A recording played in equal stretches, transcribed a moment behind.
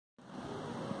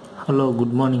Hello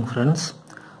good morning friends.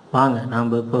 வாங்க நாம்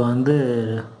இப்போ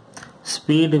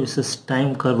ஸ்பீடு விசஸ்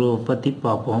டைம் கர்வ் பற்றி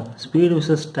பார்ப்போம். ஸ்பீடு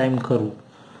விசஸ் டைம் கர்வ்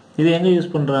இது எங்கே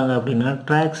யூஸ் பண்ணுறாங்க அப்படின்னா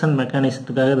ட்ராக்ஷன்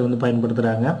மெக்கானிசத்துக்காக இது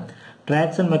பயன்படுத்துகிறாங்க.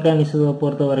 ட்ராக்ஷன் மெக்கானிசத்தை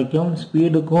பொறுத்த வரைக்கும்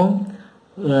ஸ்பீடுக்கும்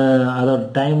அதோட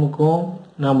டைமுக்கும்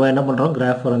நம்ம என்ன பண்ணுறோம்,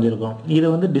 கிராஃப் வரைஞ்சிருக்கோம்.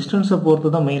 இது டிஸ்டன்ஸை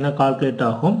பொறுத்து தான் மெயினாக கால்குலேட்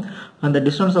ஆகும். அந்த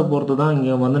டிஸ்டன்ஸை பொறுத்து தான்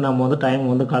இங்கே நம்ம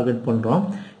டைம் கால்குலேட் பண்ணுறோம்.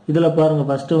 இதில் பாருங்கள்,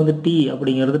 ஃபஸ்ட்டு டி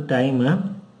அப்படிங்கிறது டைமு,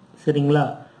 சரிங்களா?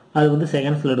 அது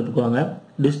செகண்ட்ஸில் எடுத்துக்குவாங்க.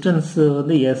 டிஸ்டன்ஸ்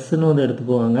எஸ்ன்னு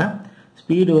எடுத்துக்குவாங்க.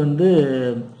 ஸ்பீடு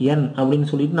என் அப்படின்னு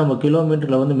சொல்லிட்டு நம்ம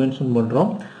கிலோமீட்டரில் மென்ஷன்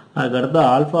பண்ணுறோம். அதுக்கடுத்து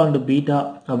ஆல்ஃபா அண்டு பீட்டா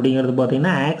அப்படிங்கிறது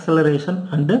பார்த்தீங்கன்னா ஆக்சலரேஷன்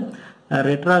அண்டு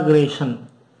ரெட்ராக்ரேஷன்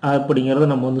அப்படிங்கிறத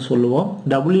நம்ம சொல்லுவோம்.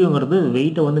 டபிள்யூங்கிறது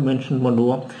வெயிட்டை மென்ஷன்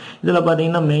பண்ணுவோம். இதில்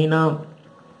பார்த்தீங்கன்னா மெயினாக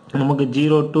நமக்கு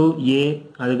 0 to A,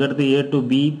 அதுக்கடுத்து A to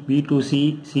B, B to C,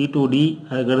 C to D,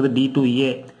 அதுக்கடுத்து D to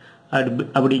A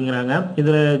அப்படிங்கிறாங்க.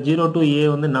 இதில் 0 to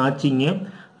A நாச்சிங்கு,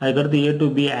 அதுக்கடுத்து A to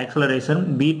B acceleration,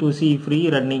 B to C free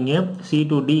running, C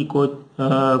to D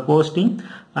ghosting,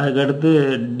 அதுக்கடுத்து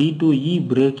D to E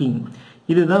பிரேக்கிங்.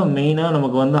 இதுதான் மெயினாக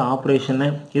நமக்கு operation.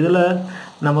 இதில்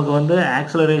நமக்கு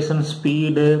ஆக்சலரேஷன்,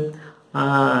 ஸ்பீடு,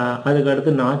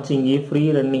 அதுக்கடுத்து நாச்சிங்கு, ஃப்ரீ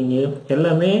ரன்னிங்கு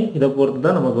எல்லாமே இதை பொறுத்து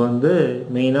தான் நமக்கு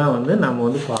மெயினாக நம்ம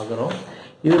பார்க்குறோம்.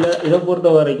 இதை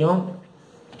பொறுத்த வரைக்கும்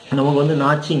நமக்கு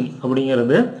நாச்சிங்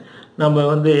அப்படிங்கிறது நம்ம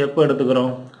எப்போ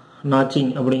எடுத்துக்கிறோம்,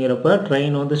 நாச்சிங் அப்படிங்கிறப்ப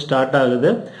ட்ரெயின் ஸ்டார்ட் ஆகுது.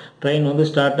 ட்ரெயின்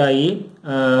ஸ்டார்ட் ஆகி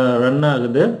ரன்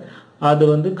ஆகுது.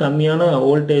 அது கம்மியான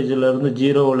வோல்டேஜிலேருந்து,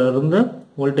 ஜீரோவிலேருந்து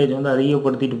வோல்டேஜ்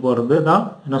அதிகப்படுத்திட்டு போகிறது தான்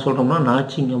என்ன சொல்கிறோம்னா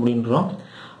நாச்சிங் அப்படின்றோம்.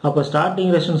 அப்போ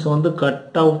ஸ்டார்டிங் ரெசிஸ்டன்ஸ்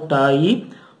கட் அவுட் ஆகி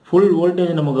ஃபுல்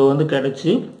வோல்டேஜ் நமக்கு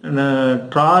கிடச்சி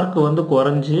டார்க்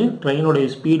குறைஞ்சி ட்ரெயினுடைய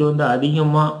ஸ்பீடு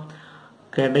அதிகமாக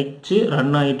கிடைச்சி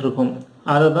ரன் ஆகிட்டுருக்கும்.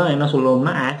 அதை தான் என்ன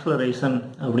சொல்லுவோம்னா ஆக்சலரேஷன்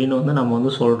அப்படின்னு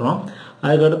நம்ம சொல்கிறோம்.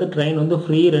 அதுக்கடுத்து train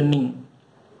free running.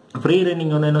 Free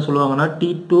running என்ன சொல்லுவாங்கன்னா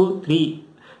T2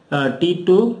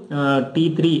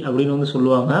 T3 அப்படின்னு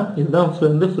சொல்லுவாங்க. இதுதான்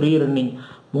ஃப்ரீ ரன்னிங்.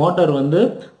 மோட்டார்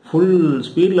ஃபுல்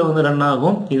ஸ்பீடில் ரன்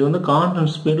ஆகும். இது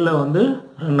கான்ஸ்டன்ட் ஸ்பீடில்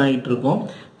ரன் ஆகிட்டு இருக்கும்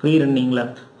ஃப்ரீ ரன்னிங்கில்.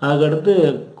 அதுக்கடுத்து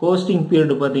கோஸ்டிங்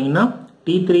பீரியட் பார்த்தீங்கன்னா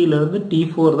T3லேருந்து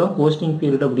T4 தான் கோஸ்டிங்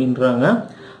பீரியட் அப்படின்றாங்க.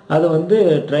 அது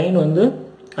train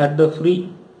at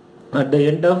the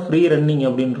end of free running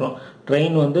அப்படின்றோம்.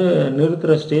 ட்ரெயின்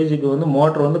நிறுத்துகிற ஸ்டேஜுக்கு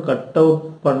மோட்டர் கட் அவுட்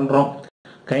பண்ணுறோம்.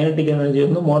 Kinetic energy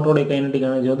மோட்டரோடைய kinetic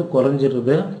energy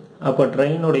குறைஞ்சிருது. அப்போ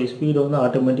ட்ரெயினோடைய ஸ்பீடு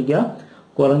ஆட்டோமேட்டிக்காக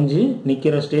குறைஞ்சி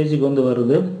நிற்கிற ஸ்டேஜுக்கு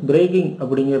வருது. பிரேக்கிங்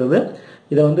அப்படிங்கிறது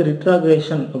இதை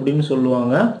ரிட்ராக்ரேஷன் அப்படின்னு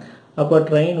சொல்லுவாங்க. அப்போ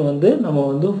ட்ரெயின்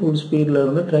நம்ம ஃபுல் ஸ்பீடில்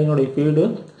இருந்து ட்ரெயினுடைய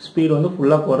ஸ்பீடு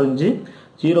ஃபுல்லாக குறைஞ்சி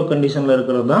ஜீரோ கண்டிஷனில்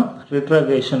இருக்கிறது தான்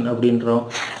ரிட்ராக்ரேஷன் அப்படின்றோம்.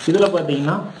 இதில்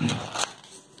பார்த்தீங்கன்னா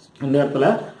இந்த இடத்துல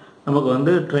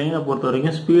நமக்கு ட்ரெயினை பொறுத்த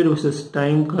வரைக்கும் ஸ்பீடு விசஸ்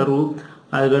டைம் கர்வ்,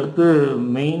 அதுக்கடுத்து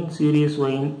main serious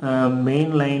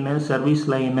main line, service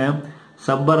line,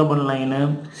 suburban line,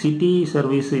 city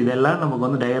service, இதெல்லாம்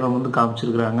நமக்கு டயக்ராம்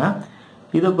காமிச்சிருக்கிறாங்க.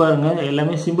 இதை பாருங்கள்,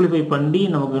 எல்லாமே சிம்பிளிஃபை பண்ணி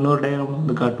நமக்கு இன்னொரு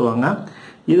டயக்ராம் காட்டுவாங்க.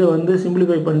 இதை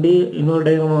சிம்பிளிஃபை பண்ணி இன்னொரு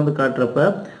டயக்ராம் காட்டுறப்ப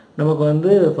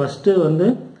நமக்கு ஃபஸ்ட்டு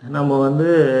நம்ம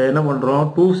என்ன பண்ணுறோம்,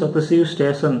 2 சக்சஸிவ்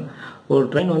ஸ்டேஷன். ஒரு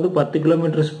ட்ரெயின் 10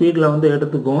 கிலோமீட்டர் ஸ்பீடில்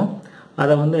எடுத்துக்கும்.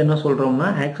 அதை என்ன சொல்கிறோம்னா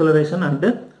ஆக்சலரேஷன் அண்டு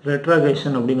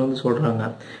ரெட்ராக்ரேஷன் அப்படின்னு சொல்கிறாங்க.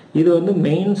 இது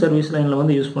மெயின் சர்வீஸ்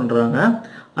லைனில் யூஸ் பண்ணுறாங்க.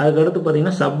 அதுக்கடுத்து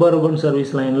பார்த்தீங்கன்னா சப்பர்பன்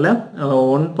சர்வீஸ் லைனில்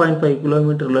 1.5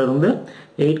 கிலோமீட்டர்லேருந்து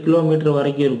 8 கிலோமீட்டர்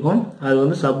வரைக்கும் இருக்கும்.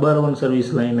 அது சப்பர்பன்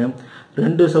சர்வீஸ் லைனு.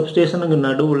 2 சப்ஸ்டேஷனுக்கு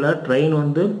நடுவில் ட்ரெயின்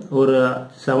ஒரு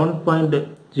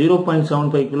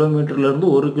 0.75 கிலோமீட்டர்லேருந்து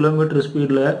 1 கிலோமீட்டர்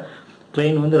ஸ்பீடில்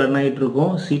ட்ரெயின் ரன் ஆகிட்டு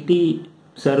இருக்கும். சிட்டி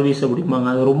சர்வீஸ் அப்படிம்பாங்க.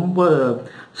 அது ரொம்ப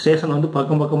ஸ்டேஷன்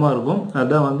பக்கம் பக்கமாக இருக்கும்.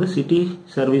 அதுதான் சிட்டி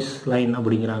சர்வீஸ் லைன்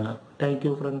அப்படிங்கிறாங்க.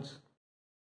 Thank you friends.